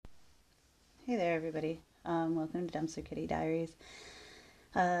Hey there, everybody. Welcome to Dumpster Kitty Diaries.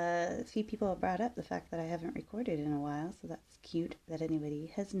 A few people have brought up the fact that I haven't recorded in a while, so that's cute that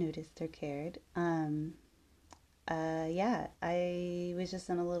anybody has noticed or cared. Yeah, I was just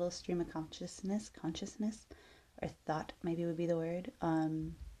in a little stream of consciousness, or thought maybe would be the word,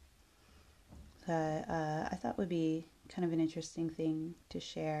 that I thought would be kind of an interesting thing to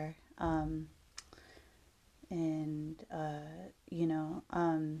share. And,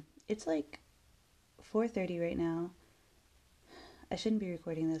 it's like 4:30 right now. I shouldn't be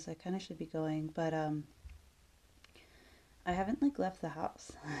recording this. I kind of should be going, but I haven't like left the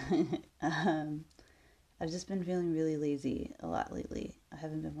house. um, I've just been feeling really lazy a lot lately. I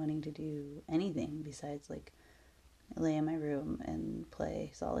haven't been wanting to do anything besides like lay in my room and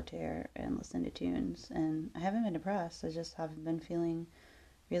play solitaire and listen to tunes. And I haven't been depressed. I just haven't been feeling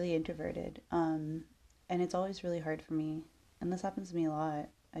really introverted. And it's always really hard for me. And this happens to me a lot.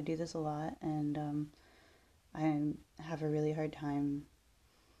 I do this a lot, and I have a really hard time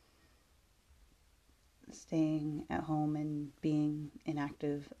staying at home and being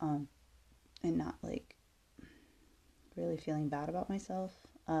inactive, and not like really feeling bad about myself.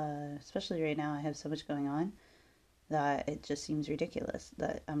 Especially right now, I have so much going on that it just seems ridiculous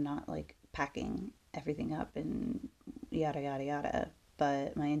that I'm not like packing everything up and yada yada yada.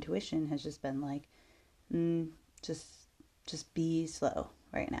 But my intuition has just been like, mm, just just be slow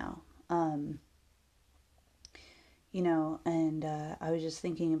right now. Um, and I was just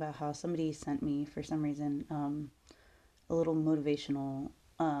thinking about how somebody sent me, for some reason, a little motivational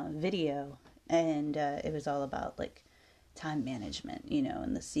video, and it was all about like time management,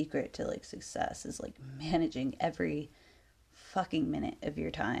 and the secret to like success is like managing every fucking minute of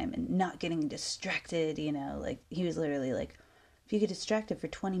your time and not getting distracted, like he was literally like, if you get distracted for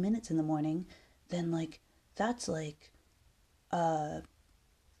 20 minutes in the morning, then like that's like uh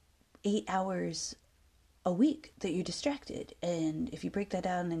 8 hours a week that you're distracted. And if you break that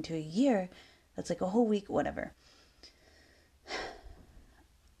down into a year, that's like a whole week, whatever.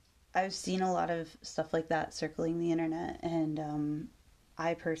 I've seen a lot of stuff like that circling the internet, and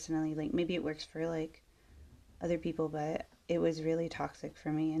I personally, like, maybe it works for like other people, but it was really toxic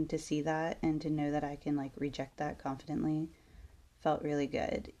for me. And to see that and to know that I can like reject that confidently felt really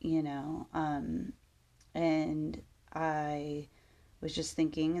good, and I was just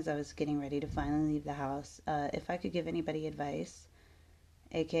thinking as I was getting ready to finally leave the house, if I could give anybody advice,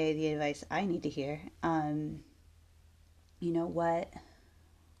 aka the advice I need to hear, you know what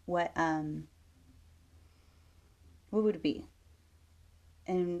um what would it be?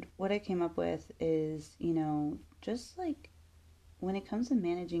 And what I came up with is, just like when it comes to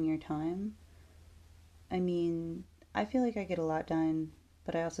managing your time, I mean, I feel like I get a lot done,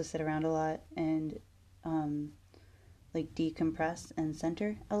 but I also sit around a lot and um like decompress and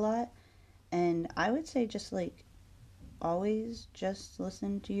center a lot. And I would say just like always just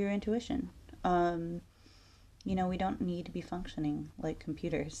listen to your intuition. Um, we don't need to be functioning like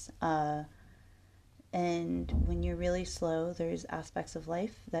computers. And when you're really slow, there's aspects of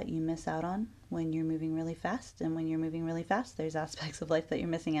life that you miss out on when you're moving really fast. And when you're moving really fast, there's aspects of life that you're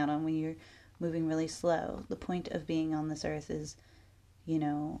missing out on when you're moving really slow. The point of being on this earth is,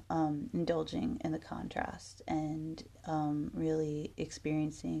 indulging in the contrast and really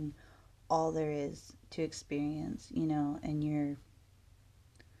experiencing all there is to experience, and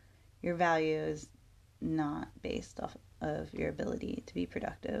your value is not based off of your ability to be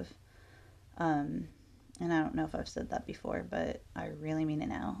productive. Um, and I don't know if I've said that before, but I really mean it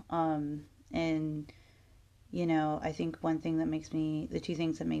now. And I think the two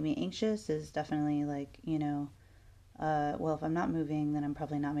things that make me anxious is definitely like, well, if I'm not moving, then I'm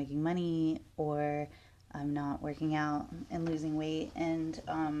probably not making money, or I'm not working out and losing weight. And,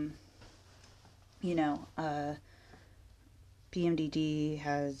 you know, uh, PMDD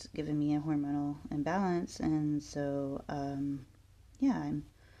has given me a hormonal imbalance, and so yeah,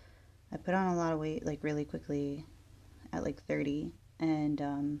 I put on a lot of weight like really quickly at like 30, and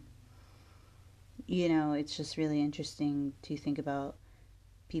it's just really interesting to think about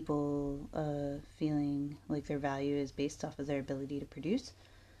people feeling like their value is based off of their ability to produce.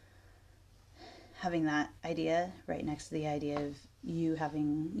 Having that idea right next to the idea of you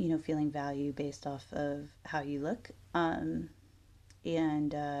having, feeling value based off of how you look.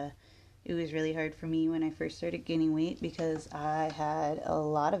 And It was really hard for me when I first started gaining weight because I had a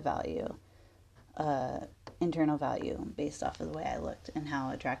lot of value, uh, internal value, based off of the way I looked and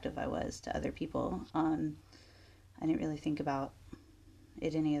how attractive I was to other people. I didn't really think about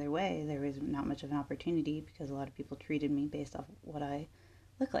it any other way. There was not much of an opportunity because a lot of people treated me based off what I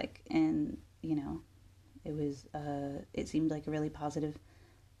look like, and it seemed like a really positive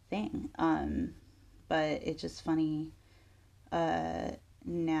thing. But it's just funny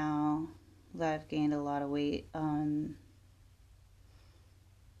now that I've gained a lot of weight,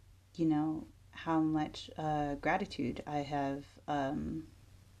 you know, how much gratitude I have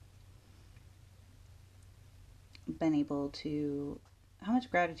been able to, how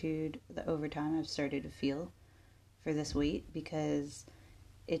much gratitude that over time I've started to feel for this weight, because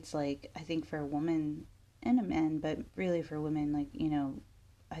it's like, I think for a woman and a man, but really for women, like,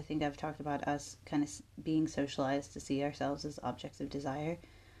 I think I've talked about us kind of being socialized to see ourselves as objects of desire.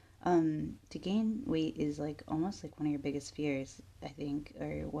 To gain weight is like almost like one of your biggest fears, I think,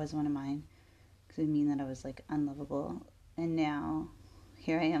 or was one of mine, because it would mean that I was like unlovable. And now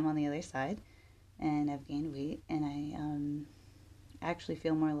here I am on the other side, and I've gained weight, and I actually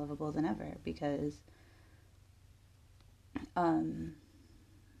feel more lovable than ever because, um,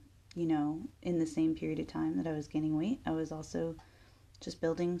 in the same period of time that I was gaining weight, I was also just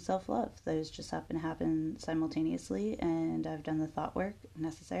building self love. Those just happen to happen simultaneously, and I've done the thought work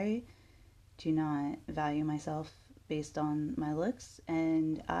necessary to not value myself based on my looks,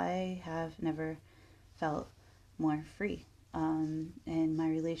 and I have never felt more free. And my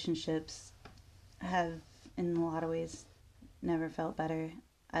relationships have, in a lot of ways, never felt better.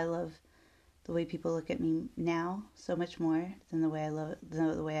 I love the way people look at me now so much more than the way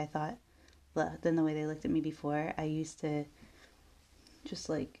I thought, than the way they looked at me before. I used to just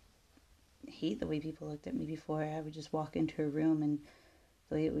like hate the way people looked at me before. I would just walk into a room and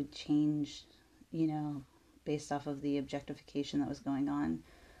the way it would change, based off of the objectification that was going on,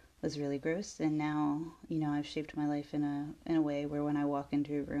 was really gross. And now, I've shaped my life in a way where when I walk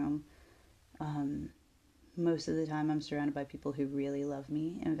into a room, most of the time I'm surrounded by people who really love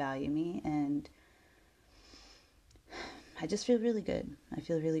me and value me, and I just feel really good. I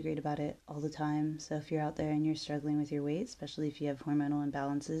feel really great about it all the time. So if you're out there and you're struggling with your weight, especially if you have hormonal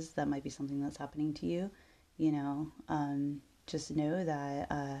imbalances, that might be something that's happening to you. Just know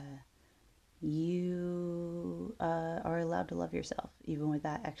that you are allowed to love yourself, even with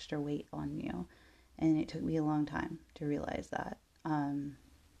that extra weight on you. And it took me a long time to realize that.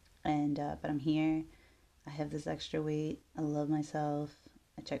 But I'm here. I have this extra weight. I love myself.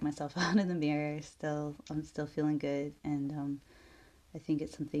 I check myself out in the mirror. I'm still feeling good, and I think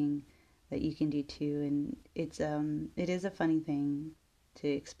it's something that you can do too. And it is a funny thing to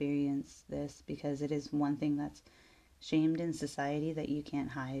experience this, because it is one thing that's shamed in society that you can't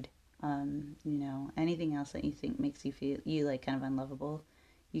hide. Anything else that you think makes you feel you like kind of unlovable,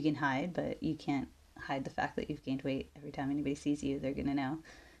 you can hide, but you can't hide the fact that you've gained weight. Every time anybody sees you, they're gonna know.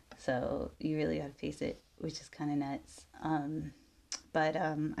 So you really got to face it, which is kind of nuts. But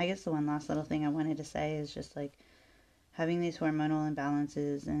I guess the one last little thing I wanted to say is just like having these hormonal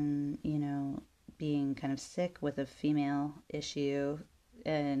imbalances and, being kind of sick with a female issue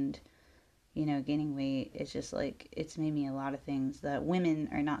and, gaining weight. It's just like, it's made me a lot of things that women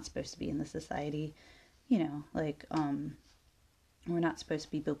are not supposed to be in the society, we're not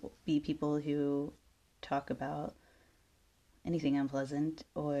supposed to be people who talk about anything unpleasant,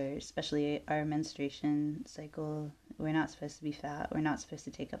 or especially our menstruation cycle. We're not supposed to be fat. We're not supposed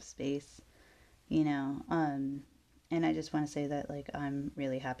to take up space, you know. And I just want to say that, like, I'm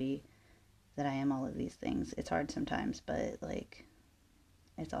really happy that I am all of these things. It's hard sometimes, but, like,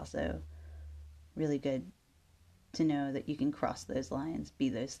 it's also really good to know that you can cross those lines, be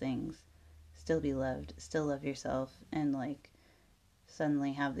those things, still be loved, still love yourself, and, like,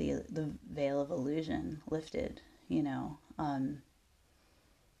 suddenly have the veil of illusion lifted, you know.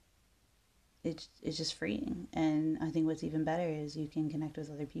 It's just freeing. And I think what's even better is you can connect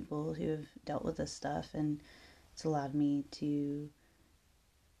with other people who have dealt with this stuff, and it's allowed me to,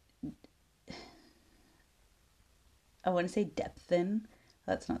 I want to say depthen,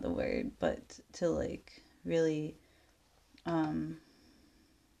 that's not the word, but to, like, really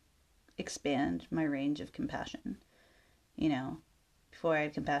expand my range of compassion. You know, before I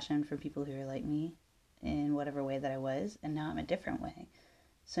had compassion for people who are like me in whatever way that I was, and now I'm a different way.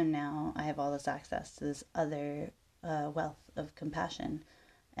 So now I have all this access to this other wealth of compassion,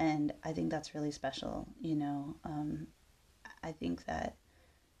 and I think that's really special. You know, I think that,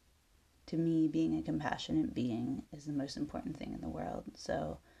 to me, being a compassionate being is the most important thing in the world.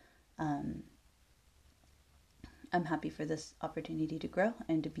 So um, I'm happy for this opportunity to grow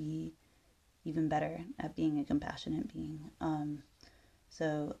and to be even better at being a compassionate being.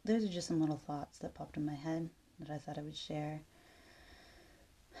 So those are just some little thoughts that popped in my head that I thought I would share.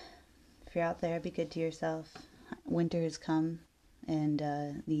 If you're out there, be good to yourself. Winter has come, and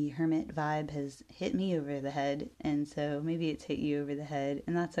the hermit vibe has hit me over the head, and so maybe it's hit you over the head,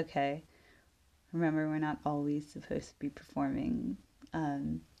 and that's okay. Remember, we're not always supposed to be performing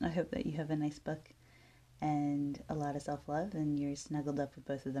I hope that you have a nice book and a lot of self-love, and you're snuggled up with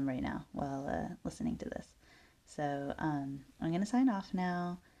both of them right now while listening to this. So I'm gonna sign off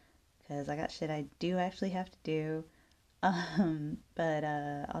now because I got shit I do actually have to do. But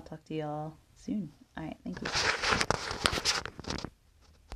I'll talk to y'all soon. All right, thank you.